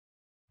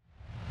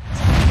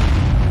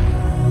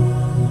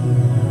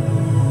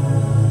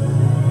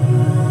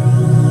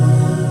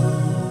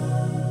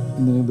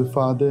the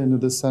Father, and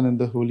of the Son, and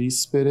the Holy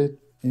Spirit.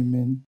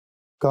 Amen.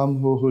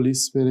 Come, O Holy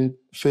Spirit,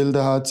 fill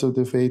the hearts of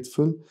the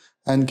faithful,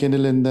 and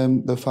kindle in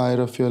them the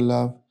fire of your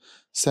love.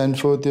 Send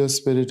forth your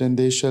Spirit, and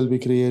they shall be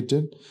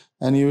created,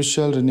 and you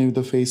shall renew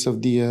the face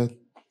of the earth.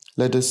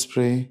 Let us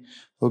pray.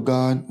 O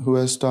God, who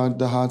has taught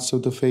the hearts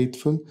of the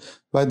faithful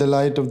by the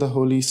light of the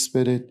Holy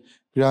Spirit,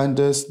 grant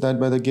us that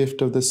by the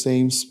gift of the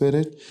same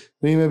Spirit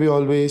we may be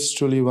always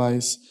truly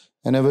wise,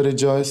 and ever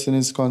rejoice in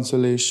his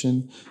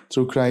consolation,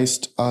 through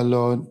Christ our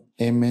Lord.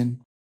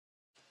 Amen.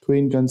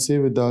 Queen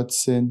conceived without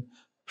sin,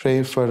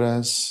 pray for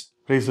us.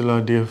 Praise the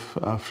Lord, dear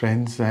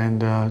friends.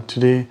 And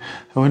today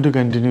I want to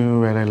continue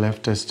where I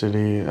left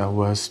yesterday,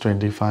 verse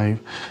 25.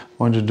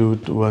 I want to do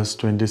verse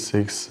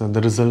 26,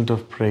 the result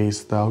of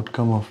praise, the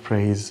outcome of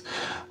praise.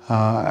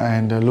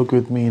 And look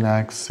with me in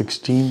Acts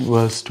 16,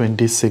 verse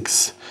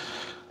 26.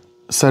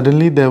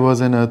 Suddenly there was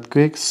an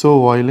earthquake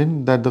so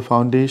violent that the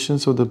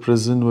foundations of the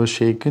prison were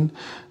shaken,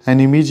 and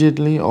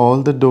immediately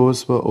all the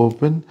doors were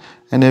opened,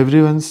 and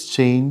everyone's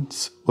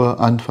chains were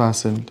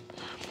unfastened.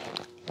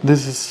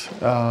 This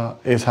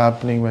is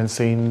happening when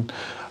Saint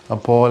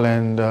Paul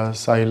and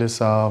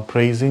Silas are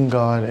praising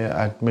God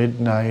at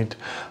midnight,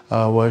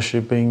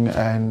 worshipping,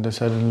 and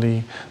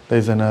suddenly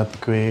there's an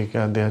earthquake,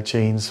 their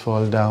chains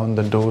fall down,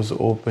 the doors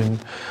open.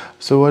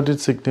 So what it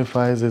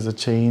signifies is a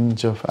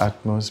change of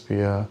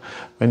atmosphere.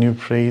 When you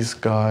praise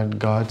God,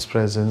 God's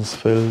presence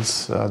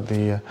fills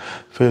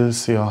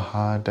your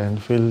heart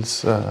and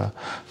fills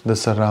the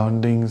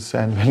surroundings.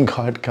 And when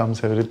God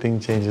comes, everything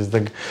changes.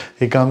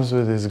 He comes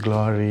with His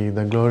glory,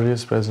 the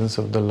glorious presence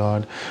of the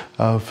Lord,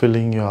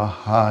 filling your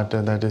heart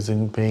that is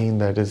in pain,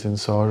 that is in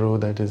sorrow,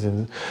 that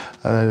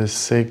is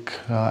sick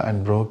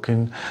and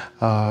broken.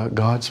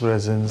 God's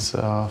presence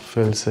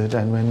fills it,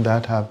 and when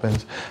that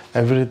happens,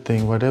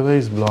 everything, whatever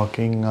is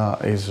blocking,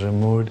 is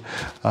removed,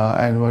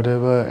 and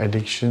whatever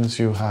addictions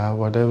you have,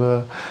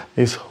 whatever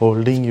is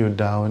holding you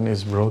down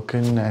is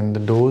broken, and the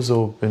doors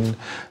open,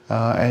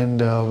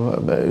 and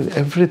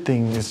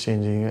everything is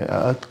changing.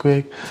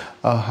 Earthquake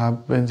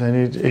happens,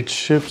 and it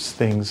shifts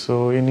things.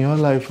 So in your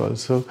life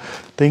also,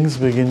 things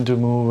begin to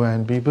move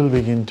and people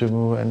begin to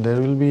move, and there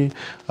will be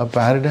a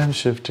paradigm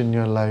shift in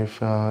your life.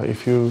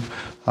 If you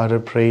are a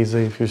praiser,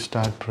 if you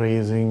start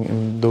praising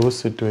in those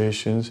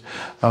situations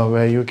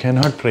where you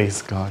cannot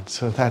praise God.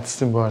 So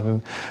that's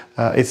important.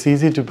 It's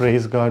easy to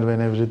praise God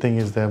when everything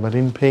is there, but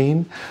in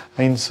pain,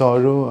 in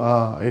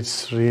sorrow,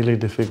 it's really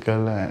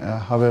difficult.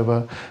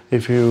 However,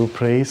 if you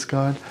praise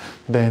God,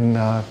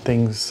 then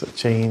things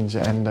change,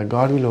 and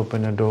God will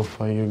open a door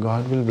for you.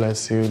 God will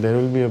bless you. There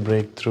will be a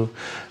breakthrough.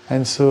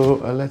 And so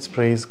let's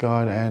praise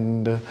God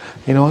and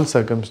in all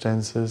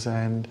circumstances,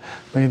 and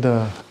may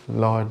the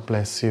Lord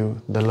bless you.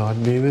 The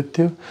Lord be with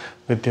you,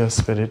 with your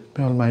spirit.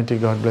 May Almighty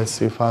God bless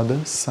you,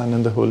 Father, Son,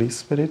 and the Holy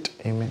Spirit.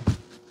 Amen.